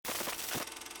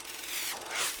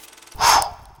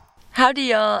Howdy,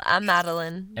 y'all. I'm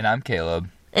Madeline. And I'm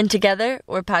Caleb. And together,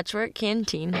 we're Patchwork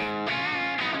Canteen.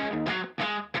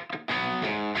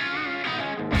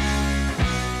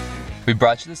 We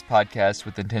brought you this podcast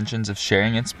with intentions of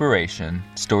sharing inspiration,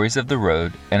 stories of the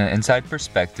road, and an inside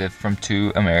perspective from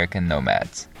two American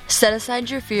nomads. Set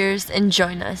aside your fears and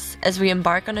join us as we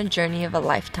embark on a journey of a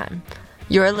lifetime.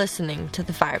 You're listening to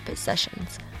the Fire Pit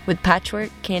Sessions with Patchwork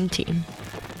Canteen.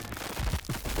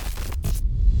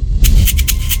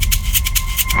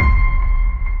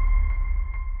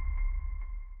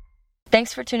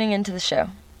 Thanks for tuning into the show.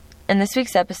 In this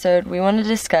week's episode, we want to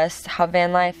discuss how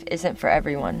van life isn't for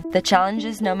everyone. The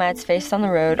challenges nomads face on the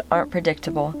road aren't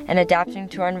predictable, and adapting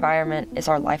to our environment is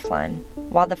our lifeline.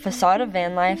 While the facade of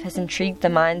van life has intrigued the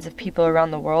minds of people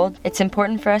around the world, it's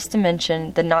important for us to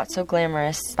mention the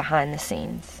not-so-glamorous behind the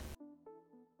scenes.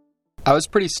 I was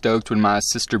pretty stoked when my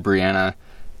sister Brianna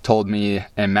told me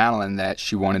and Madeline that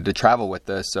she wanted to travel with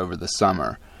us over the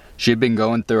summer. She had been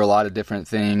going through a lot of different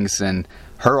things in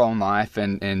her own life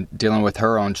and dealing with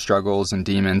her own struggles and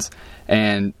demons.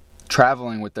 And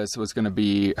traveling with us was going to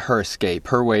be her escape,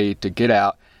 her way to get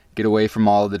out, get away from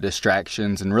all of the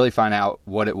distractions, and really find out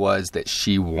what it was that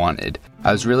she wanted.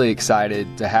 I was really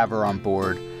excited to have her on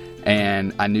board,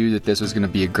 and I knew that this was going to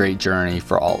be a great journey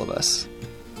for all of us.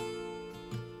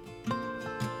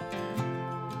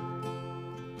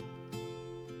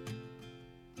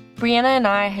 Brianna and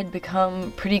I had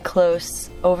become pretty close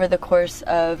over the course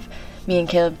of me and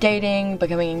Caleb dating,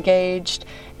 becoming engaged,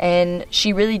 and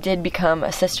she really did become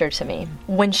a sister to me.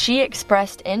 When she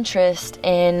expressed interest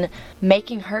in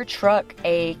making her truck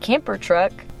a camper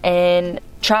truck and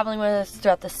traveling with us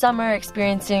throughout the summer,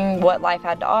 experiencing what life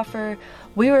had to offer,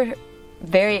 we were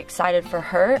very excited for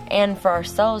her and for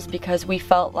ourselves because we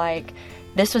felt like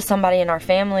this was somebody in our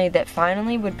family that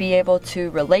finally would be able to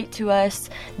relate to us,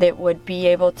 that would be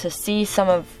able to see some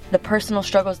of the personal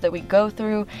struggles that we go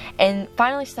through, and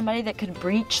finally somebody that could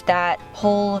breach that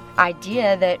whole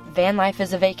idea that van life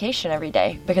is a vacation every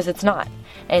day, because it's not.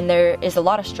 And there is a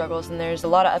lot of struggles and there's a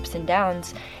lot of ups and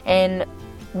downs, and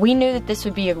we knew that this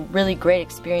would be a really great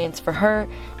experience for her.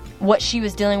 What she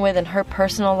was dealing with in her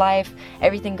personal life,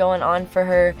 everything going on for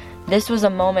her, this was a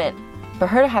moment for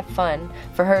her to have fun,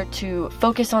 for her to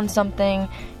focus on something,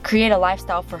 create a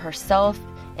lifestyle for herself,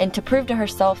 and to prove to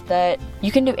herself that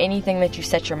you can do anything that you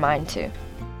set your mind to.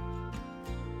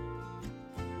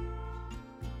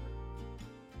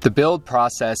 The build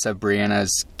process of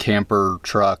Brianna's camper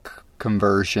truck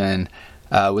conversion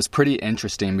was pretty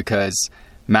interesting because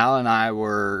Mal and I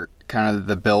were kind of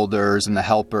the builders and the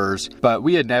helpers, but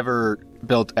we had never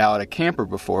built out a camper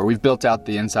before. We've built out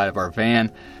the inside of our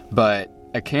van, but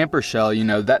a camper shell,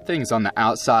 that thing's on the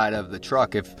outside of the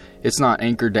truck. If it's not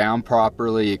anchored down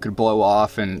properly, it could blow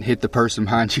off and hit the person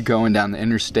behind you going down the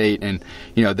interstate, and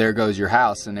there goes your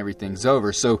house and everything's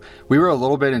over. So we were a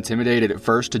little bit intimidated at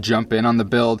first to jump in on the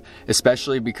build,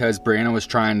 especially because Brianna was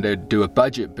trying to do a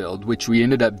budget build, which we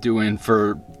ended up doing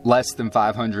for less than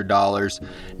 $500.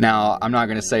 Now, I'm not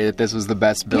going to say that this was the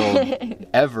best build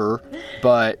ever,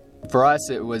 but for us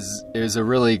it was a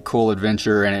really cool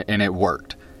adventure, and it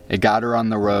worked. It got her on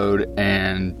the road,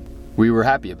 and we were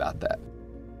happy about that.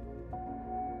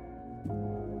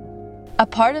 A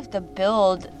part of the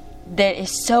build that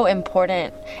is so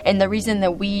important, and the reason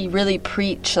that we really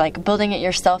preach like building it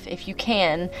yourself if you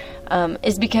can,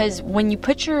 is because when you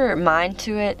put your mind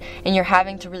to it and you're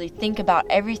having to really think about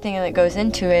everything that goes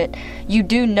into it, you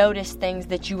do notice things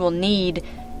that you will need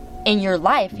in your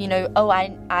life.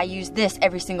 I use this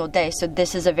every single day, so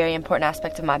this is a very important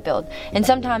aspect of my build. And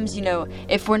sometimes,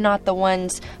 if we're not the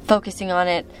ones focusing on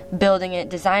it, building it,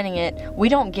 designing it, we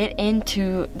don't get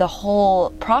into the whole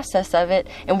process of it,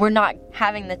 and we're not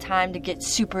having the time to get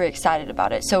super excited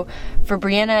about it. So for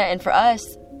Brianna and for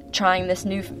us trying this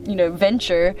new,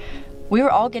 venture, we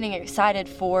were all getting excited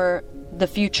for the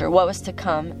future, what was to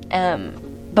come.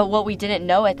 But what we didn't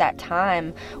know at that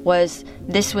time was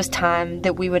this was time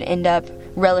that we would end up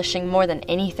relishing more than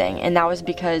anything. And that was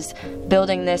because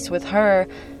building this with her,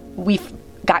 we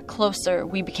got closer,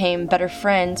 we became better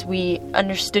friends, we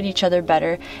understood each other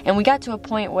better, and we got to a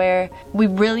point where we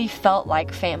really felt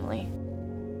like family.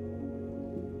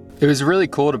 It was really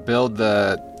cool to build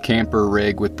the camper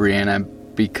rig with Brianna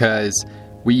because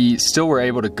we still were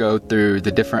able to go through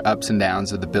the different ups and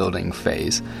downs of the building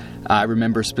phase. I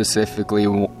remember specifically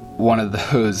one of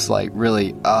those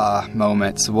really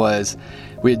moments was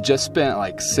we had just spent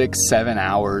 6-7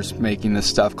 hours making this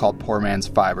stuff called Poor Man's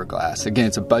Fiberglass. Again,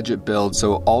 it's a budget build,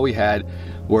 so all we had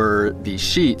were these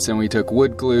sheets, and we took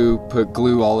wood glue, put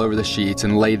glue all over the sheets,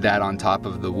 and laid that on top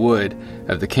of the wood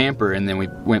of the camper, and then we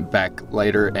went back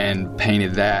later and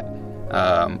painted that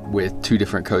with 2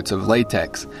 different coats of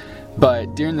latex.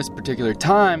 But during this particular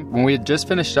time, when we had just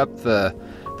finished up the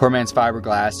Poor Man's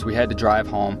Fiberglass, we had to drive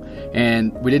home,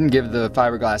 and we didn't give the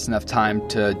fiberglass enough time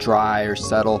to dry or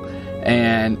settle.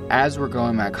 And as we're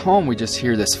going back home, we just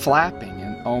hear this flapping,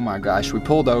 and oh my gosh, we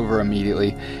pulled over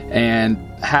immediately, and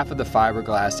half of the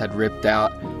fiberglass had ripped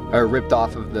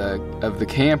off of the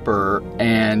camper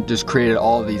and just created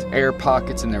all of these air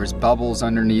pockets, and there was bubbles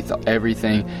underneath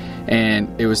everything, and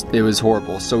it was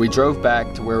horrible. So we drove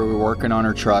back to where we were working on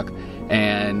our truck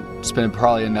and spent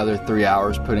probably another 3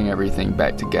 hours putting everything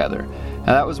back together.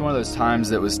 Now that was one of those times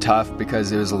that was tough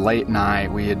because it was a late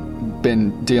night. We had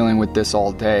been dealing with this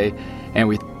all day, and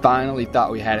we finally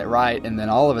thought we had it right, and then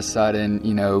all of a sudden,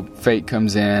 fate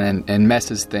comes in and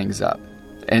messes things up.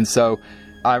 And so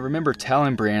I remember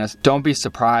telling Brianna, don't be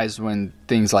surprised when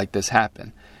things like this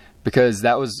happen, because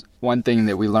that was one thing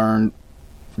that we learned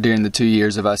during the 2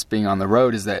 years of us being on the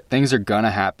road, is that things are going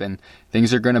to happen.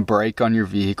 Things are going to break on your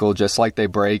vehicle just like they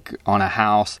break on a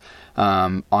house,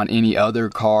 on any other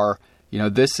car.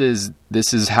 This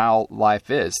is how life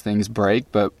is. Things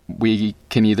break, but we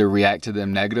can either react to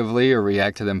them negatively or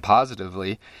react to them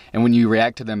positively. And when you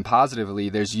react to them positively,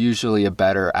 there's usually a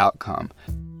better outcome.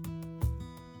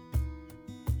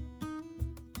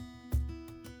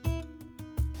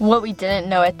 What we didn't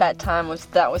know at that time was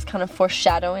that was kind of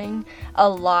foreshadowing a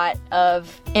lot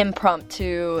of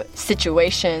impromptu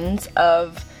situations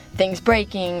of things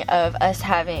breaking, of us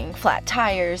having flat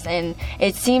tires, and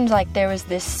it seemed like there was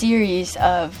this series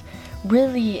of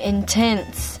really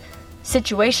intense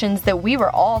situations that we were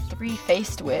all 3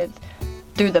 faced with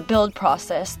through the build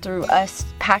process, through us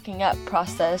packing up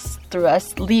process, through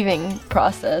us leaving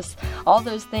process, all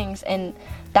those things. And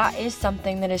that is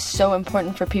something that is so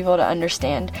important for people to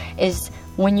understand, is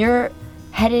when you're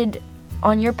headed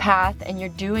on your path and you're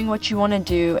doing what you want to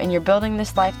do and you're building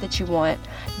this life that you want,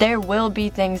 there will be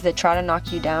things that try to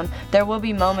knock you down. There will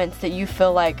be moments that you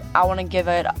feel like, I want to give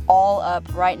it all up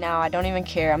right now. I don't even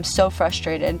care. I'm so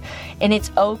frustrated. And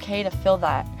it's okay to feel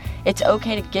that. It's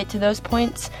okay to get to those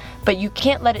points, but you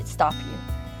can't let it stop you,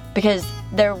 because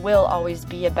there will always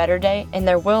be a better day and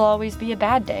there will always be a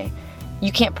bad day.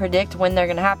 You can't predict when they're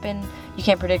going to happen. You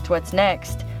can't predict what's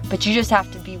next. But you just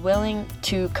have to be willing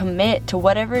to commit to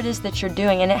whatever it is that you're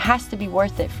doing, and it has to be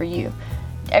worth it for you.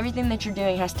 Everything that you're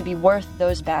doing has to be worth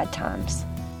those bad times.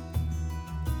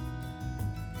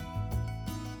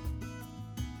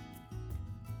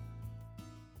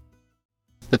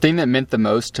 The thing that meant the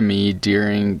most to me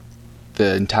during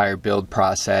the entire build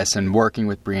process and working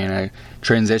with Brianna,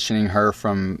 transitioning her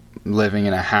from living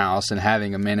in a house and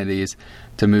having amenities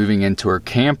to moving into her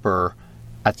camper,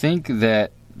 I think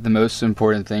that the most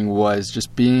important thing was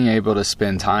just being able to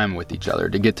spend time with each other,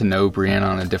 to get to know Brianna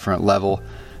on a different level.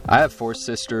 I have 4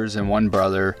 sisters and 1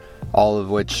 brother, all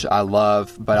of which I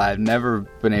love, but I've never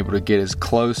been able to get as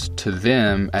close to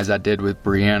them as I did with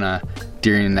Brianna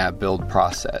during that build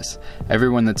process.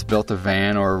 Everyone that's built a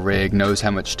van or a rig knows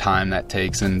how much time that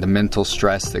takes and the mental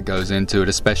stress that goes into it,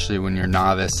 especially when you're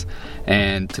novice.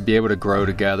 And to be able to grow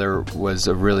together was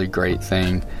a really great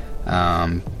thing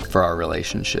for our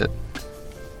relationship.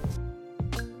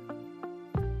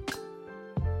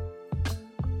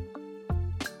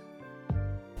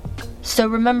 So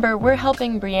remember, we're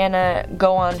helping Brianna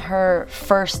go on her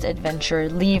first adventure,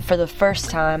 leave for the first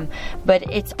time, but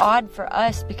it's odd for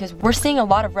us because we're seeing a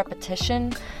lot of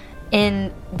repetition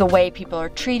in the way people are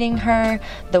treating her,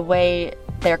 the way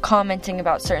they're commenting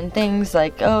about certain things,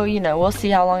 like, oh, we'll see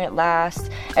how long it lasts,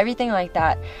 everything like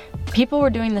that. People were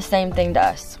doing the same thing to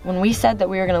us. When we said that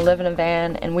we were going to live in a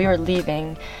van and we were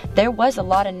leaving, there was a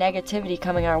lot of negativity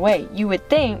coming our way. You would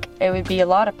think it would be a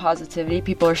lot of positivity.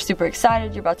 People are super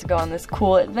excited. You're about to go on this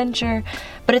cool adventure.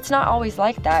 But it's not always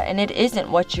like that, and it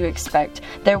isn't what you expect.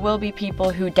 There will be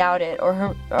people who doubt it,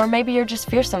 or maybe you're just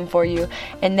fearsome for you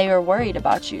and they are worried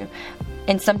about you.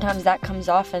 And sometimes that comes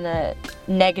off in a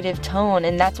negative tone,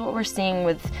 and that's what we're seeing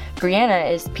with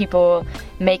Brianna, is people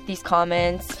make these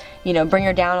comments, bring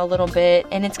her down a little bit,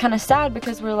 and it's kind of sad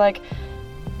because we're like,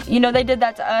 they did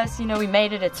that to us, we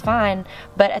made it, it's fine,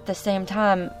 but at the same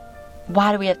time,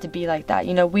 why do we have to be like that?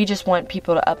 We just want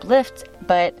people to uplift,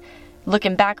 but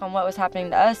looking back on what was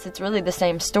happening to us, it's really the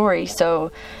same story.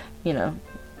 So,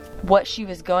 what she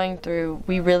was going through,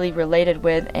 we really related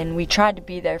with, and we tried to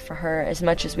be there for her as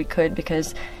much as we could,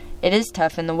 because it is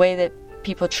tough, and the way that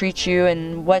people treat you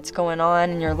and what's going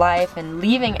on in your life and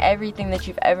leaving everything that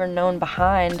you've ever known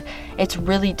behind, it's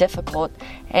really difficult.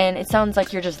 And it sounds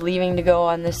like you're just leaving to go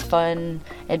on this fun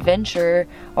adventure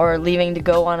or leaving to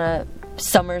go on a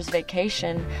summer's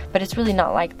vacation, but it's really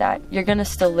not like that. You're gonna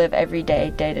still live every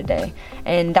day, day to day,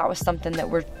 and that was something that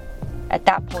we're at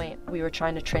that point we were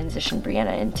trying to transition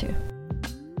Brianna into.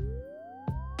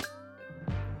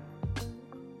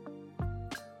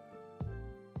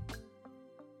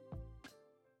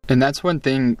 And that's one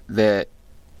thing that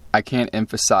I can't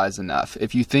emphasize enough.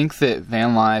 If you think that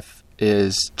van life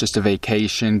is just a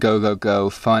vacation, go,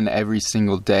 fun every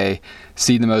single day,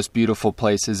 see the most beautiful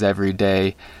places every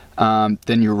day,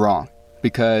 then you're wrong.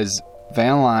 Because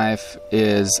van life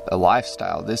is a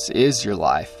lifestyle. This is your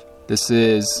life. This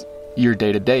is your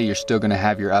day-to-day. You're still going to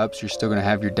have your ups. You're still going to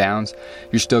have your downs.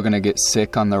 You're still going to get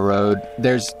sick on the road.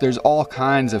 There's all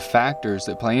kinds of factors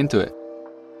that play into it.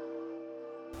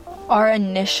 Our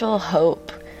initial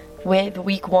hope with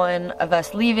week 1 of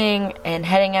us leaving and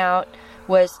heading out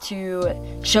was to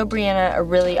show Brianna a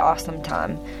really awesome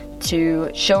time, to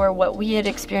show her what we had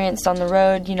experienced on the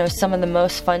road, some of the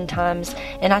most fun times.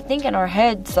 And I think in our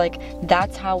heads,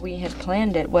 that's how we had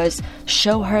planned it, was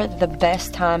show her the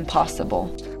best time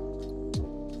possible.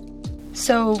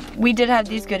 So we did have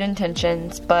these good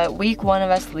intentions, but week 1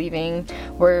 of us leaving,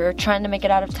 we're trying to make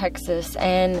it out of Texas,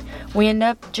 and we end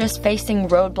up just facing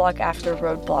roadblock after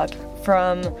roadblock,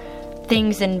 from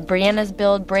things in Brianna's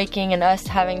build breaking and us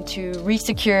having to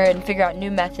resecure and figure out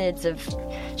new methods of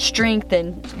strength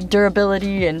and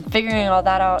durability and figuring all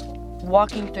that out,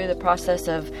 walking through the process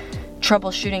of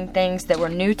troubleshooting things that were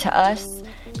new to us,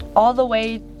 all the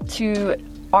way to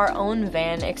our own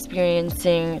van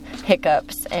experiencing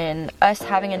hiccups and us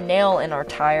having a nail in our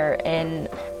tire and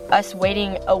us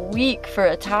waiting a week for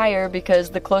a tire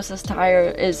because the closest tire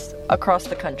is across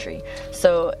the country.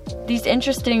 So these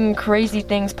interesting, crazy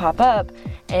things pop up,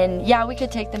 and yeah, we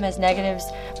could take them as negatives,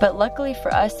 but luckily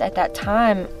for us at that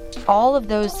time, all of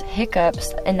those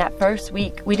hiccups in that first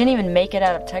week, we didn't even make it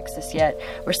out of Texas yet.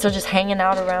 We're still just hanging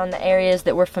out around the areas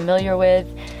that we're familiar with,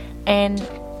 and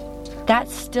that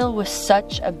still was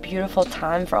such a beautiful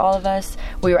time for all of us.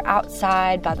 We were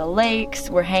outside by the lakes,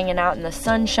 we're hanging out in the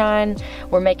sunshine,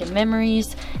 we're making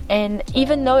memories, and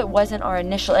even though it wasn't our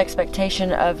initial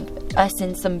expectation of us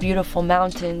in some beautiful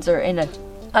mountains or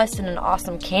us in an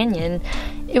awesome canyon,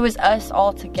 it was us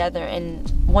all together, and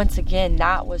once again,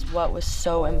 that was what was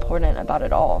so important about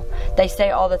it all. They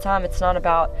say all the time, it's not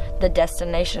about the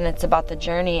destination, it's about the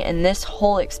journey, and this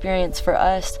whole experience for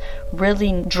us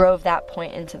really drove that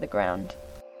point into the ground.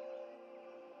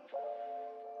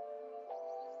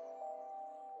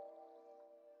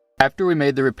 After we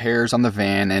made the repairs on the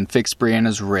van and fixed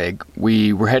Brianna's rig,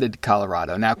 we were headed to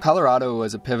Colorado. Now, Colorado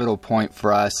was a pivotal point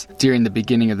for us during the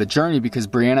beginning of the journey because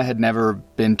Brianna had never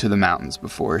been to the mountains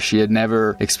before. She had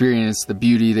never experienced the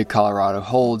beauty that Colorado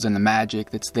holds and the magic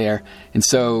that's there. And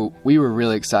so we were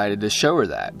really excited to show her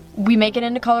that. We make it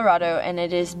into Colorado and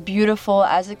it is beautiful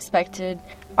as expected.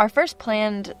 Our first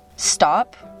planned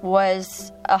stop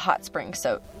was a hot spring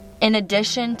soak. In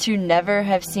addition to never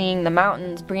have seen the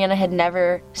mountains, Brianna had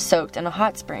never soaked in a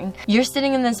hot spring. You're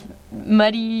sitting in this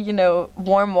muddy,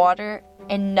 warm water,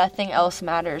 and nothing else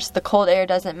matters. The cold air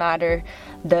doesn't matter.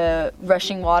 The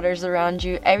rushing waters around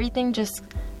you. Everything just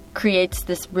creates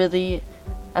this really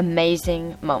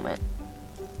amazing moment.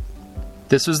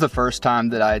 This was the first time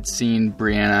that I had seen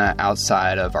Brianna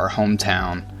outside of our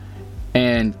hometown,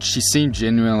 and she seemed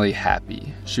genuinely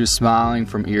happy. She was smiling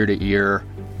from ear to ear,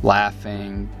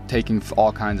 laughing, taking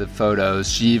all kinds of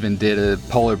photos. She even did a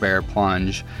polar bear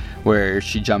plunge where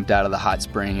she jumped out of the hot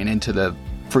spring and into the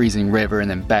freezing river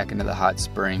and then back into the hot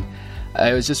spring.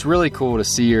 It was just really cool to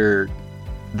see her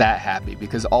that happy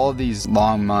because all of these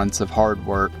long months of hard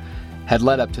work had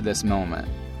led up to this moment.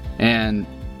 And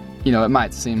it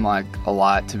might seem like a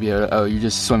lot to be you're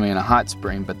just swimming in a hot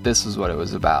spring, but this is what it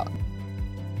was about.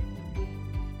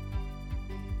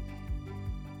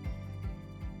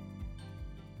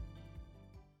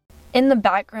 In the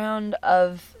background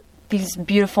of these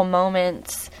beautiful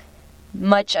moments,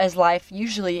 much as life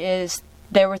usually is,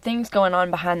 there were things going on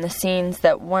behind the scenes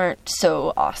that weren't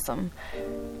so awesome.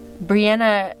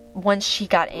 Brianna, once she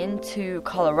got into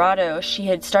Colorado, she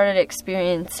had started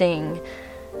experiencing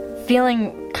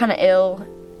feeling kind of ill,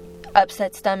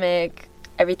 upset stomach,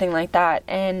 everything like that.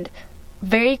 And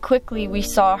very quickly we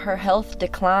saw her health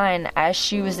decline as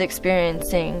she was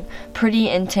experiencing pretty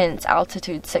intense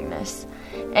altitude sickness.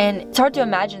 And it's hard to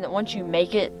imagine that once you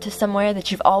make it to somewhere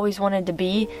that you've always wanted to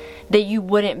be, that you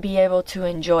wouldn't be able to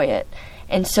enjoy it.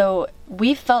 And so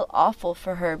we felt awful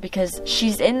for her because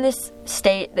she's in this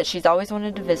state that she's always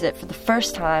wanted to visit for the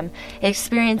first time,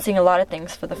 experiencing a lot of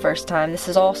things for the first time. This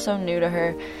is all so new to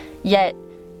her, yet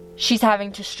she's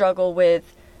having to struggle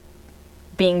with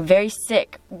being very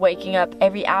sick, waking up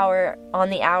every hour on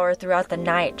the hour throughout the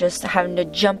night, just having to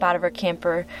jump out of her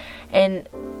camper. And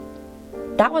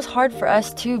that was hard for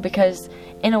us too because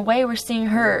in a way, we're seeing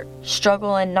her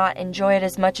struggle and not enjoy it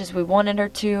as much as we wanted her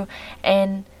to,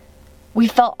 and we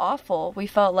felt awful. We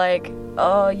felt like,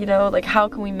 oh, like, how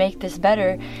can we make this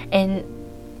better? And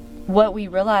what we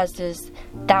realized is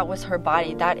that was her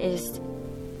body. That is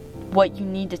what you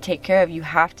need to take care of. You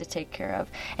have to take care of.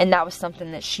 And that was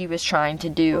something that she was trying to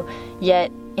do.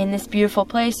 Yet, in this beautiful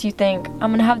place, you think, I'm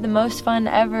going to have the most fun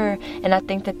ever. And I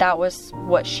think that was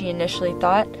what she initially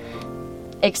thought.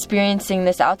 Experiencing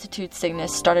this altitude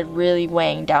sickness started really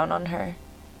weighing down on her.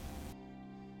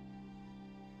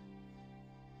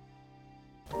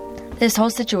 This whole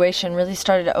situation really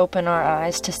started to open our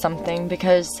eyes to something,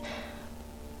 because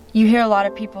you hear a lot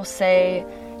of people say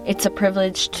it's a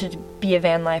privilege to be a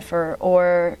van lifer,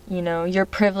 or, you're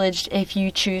privileged if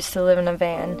you choose to live in a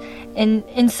van. And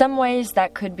in some ways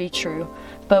that could be true.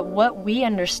 But what we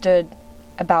understood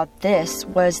about this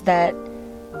was that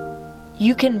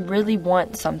you can really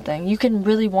want something. You can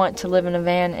really want to live in a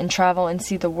van and travel and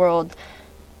see the world.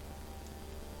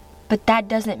 But that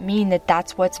doesn't mean that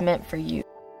that's what's meant for you.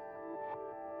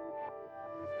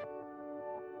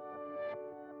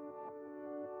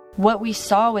 What we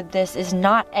saw with this is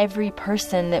not every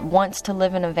person that wants to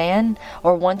live in a van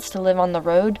or wants to live on the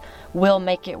road will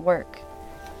make it work.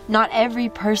 Not every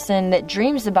person that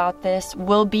dreams about this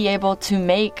will be able to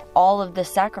make all of the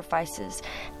sacrifices.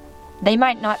 They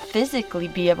might not physically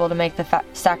be able to make the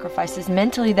sacrifices.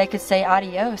 Mentally, they could say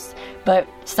adios. But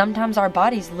sometimes our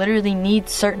bodies literally need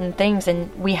certain things,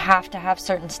 and we have to have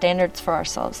certain standards for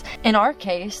ourselves. In our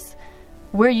case,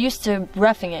 we're used to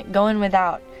roughing it, going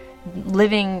without,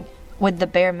 living with the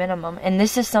bare minimum. And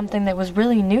this is something that was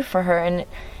really new for her. And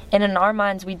in our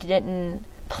minds, we didn't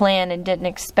plan and didn't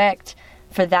expect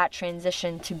for that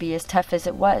transition to be as tough as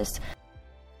it was.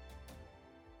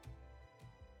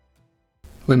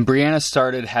 When Brianna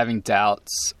started having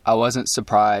doubts, I wasn't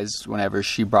surprised whenever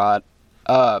she brought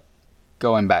up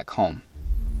going back home.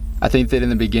 I think that in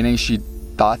the beginning she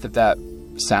thought that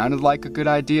sounded like a good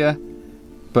idea,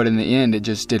 but in the end it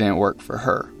just didn't work for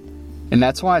her. And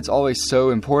that's why it's always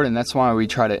so important. That's why we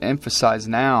try to emphasize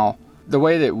now the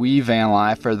way that we van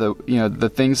life, or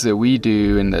the things that we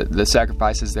do and the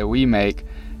sacrifices that we make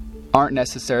aren't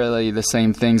necessarily the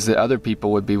same things that other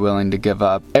people would be willing to give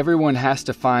up. Everyone has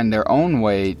to find their own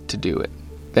way to do it.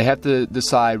 They have to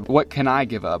decide, what can I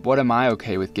give up? What am I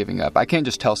okay with giving up? I can't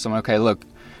just tell someone, okay, look,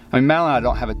 Mal and I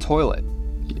don't have a toilet.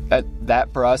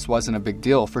 That for us wasn't a big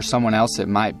deal. For someone else it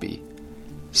might be.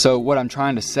 So what I'm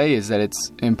trying to say is that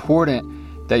it's important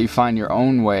that you find your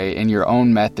own way and your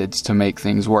own methods to make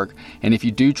things work. And if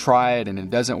you do try it and it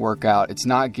doesn't work out, it's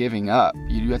not giving up.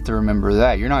 You have to remember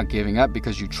that. You're not giving up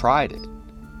because you tried it.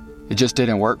 It just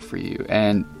didn't work for you,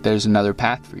 and there's another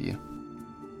path for you.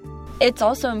 It's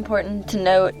also important to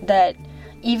note that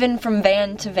even from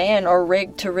van to van, or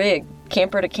rig to rig,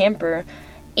 camper to camper,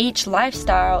 each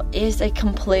lifestyle is a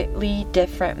completely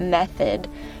different method,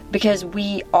 because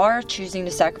we are choosing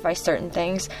to sacrifice certain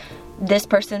things. This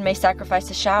person may sacrifice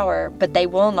a shower, but they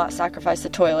will not sacrifice a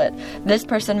toilet. This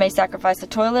person may sacrifice a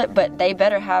toilet, but they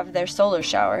better have their solar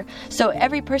shower. So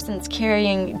every person's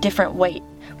carrying different weight.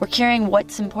 We're carrying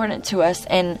what's important to us,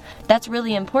 and that's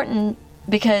really important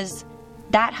because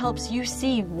that helps you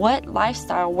see what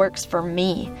lifestyle works for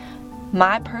me.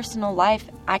 My personal life,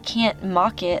 I can't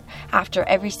mock it after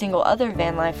every single other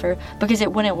van lifer because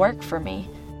it wouldn't work for me.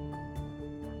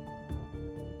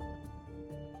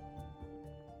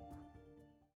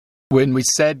 When we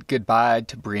said goodbye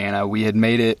to Brianna, we had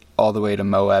made it all the way to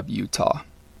Moab, Utah.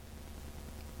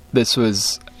 This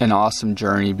was an awesome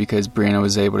journey because Brianna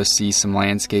was able to see some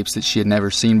landscapes that she had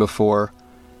never seen before,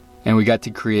 and we got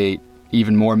to create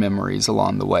even more memories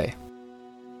along the way.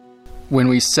 When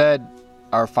we said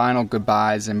our final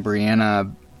goodbyes and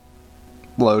Brianna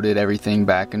loaded everything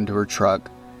back into her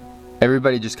truck,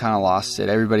 everybody just kind of lost it.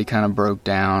 Everybody kind of broke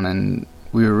down, and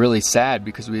we were really sad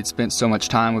because we had spent so much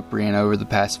time with Brianna over the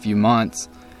past few months,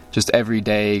 just every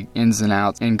day, ins and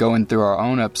outs, and going through our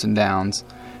own ups and downs.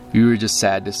 We were just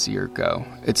sad to see her go.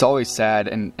 It's always sad,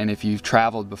 and if you've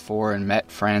traveled before and met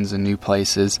friends in new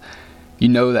places, you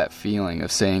know that feeling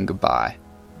of saying goodbye.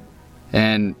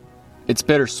 And it's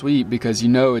bittersweet because you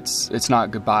know it's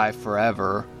not goodbye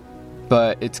forever,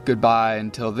 but it's goodbye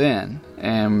until then.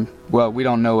 And, well, we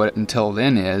don't know what until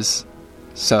then is,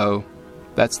 so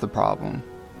that's the problem.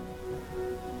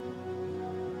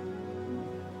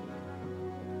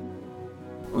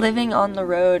 Living on the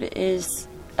road is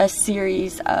a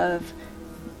series of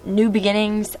new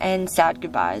beginnings and sad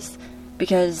goodbyes,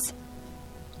 because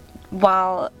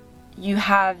while you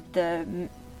have the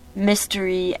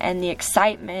mystery and the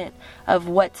excitement of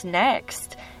what's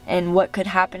next and what could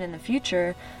happen in the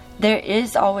future, there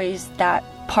is always that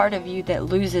part of you that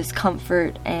loses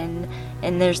comfort, and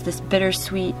there's this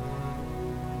bittersweet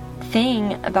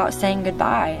thing about saying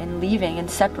goodbye and leaving and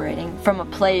separating from a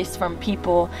place, from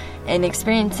people. And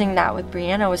experiencing that with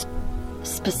Brianna was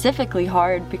specifically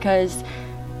hard because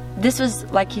this was,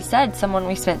 like he said, someone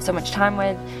we spent so much time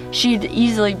with. She'd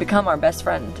easily become our best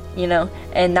friend, you know,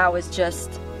 and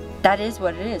that is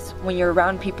what it is. When you're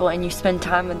around people and you spend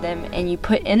time with them and you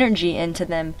put energy into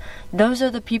them, those are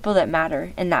the people that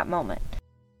matter in that moment.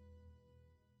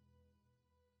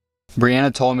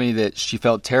 Brianna told me that she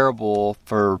felt terrible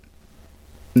for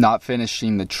not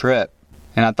finishing the trip.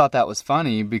 And I thought that was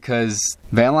funny because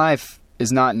van life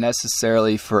is not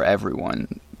necessarily for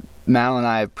everyone. Mal and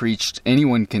I have preached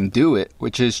anyone can do it,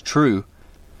 which is true,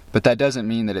 but that doesn't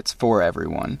mean that it's for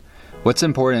everyone. What's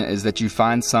important is that you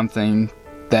find something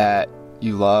that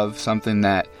you love, something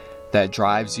that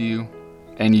drives you,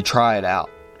 and you try it out.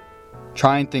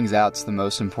 Trying things out is the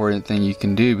most important thing you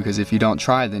can do, because if you don't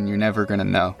try, then you're never going to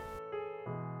know.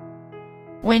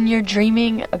 When you're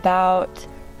dreaming about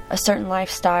a certain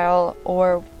lifestyle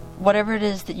or whatever it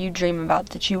is that you dream about,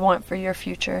 that you want for your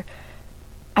future,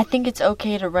 I think it's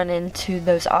okay to run into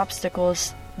those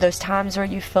obstacles, those times where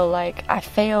you feel like I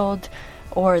failed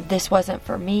or this wasn't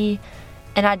for me.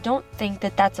 And I don't think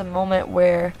that that's a moment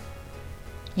where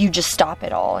you just stop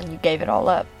it all and you gave it all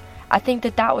up. I think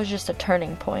that that was just a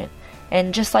turning point.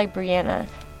 And just like Brianna,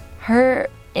 her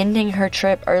ending her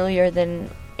trip earlier than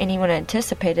anyone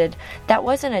anticipated, that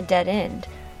wasn't a dead end.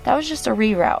 That was just a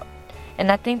reroute.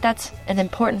 And I think that's an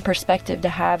important perspective to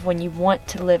have when you want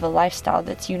to live a lifestyle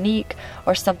that's unique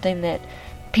or something that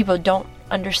people don't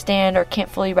understand or can't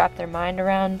fully wrap their mind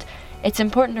around. It's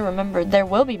important to remember there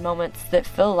will be moments that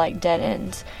feel like dead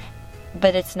ends,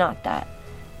 but it's not that.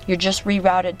 You're just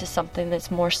rerouted to something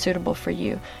that's more suitable for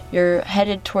you. You're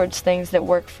headed towards things that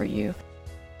work for you.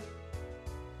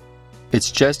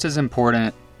 It's just as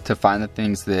important to find the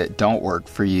things that don't work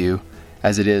for you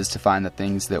as it is to find the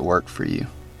things that work for you.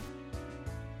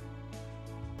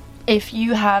 If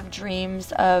you have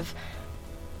dreams of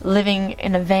living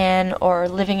in a van or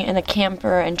living in a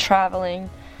camper and traveling,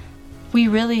 we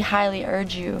really highly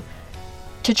urge you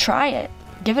to try it.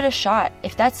 Give it a shot.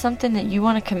 If that's something that you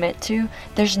want to commit to,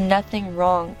 there's nothing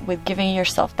wrong with giving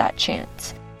yourself that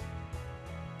chance.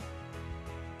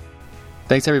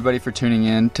 Thanks everybody for tuning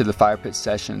in to the Fire Pit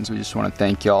Sessions. We just want to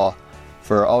thank y'all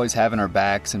for always having our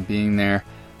backs and being there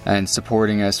and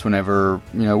supporting us whenever,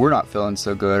 we're not feeling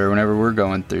so good or whenever we're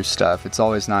going through stuff. It's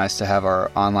always nice to have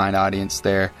our online audience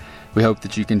there. We hope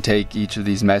that you can take each of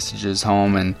these messages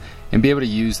home and be able to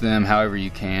use them however you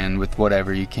can, with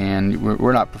whatever you can.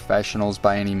 We're not professionals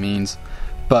by any means,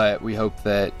 but we hope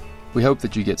that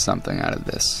you get something out of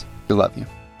this. We love you.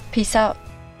 Peace out.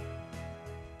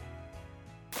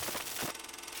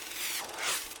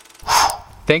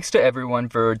 Thanks to everyone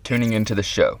for tuning into the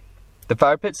show. The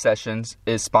Fire Pit Sessions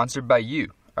is sponsored by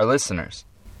you, our listeners.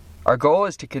 Our goal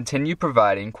is to continue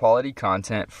providing quality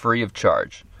content free of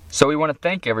charge. So we want to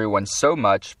thank everyone so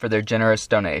much for their generous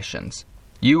donations.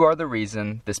 You are the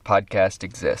reason this podcast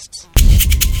exists.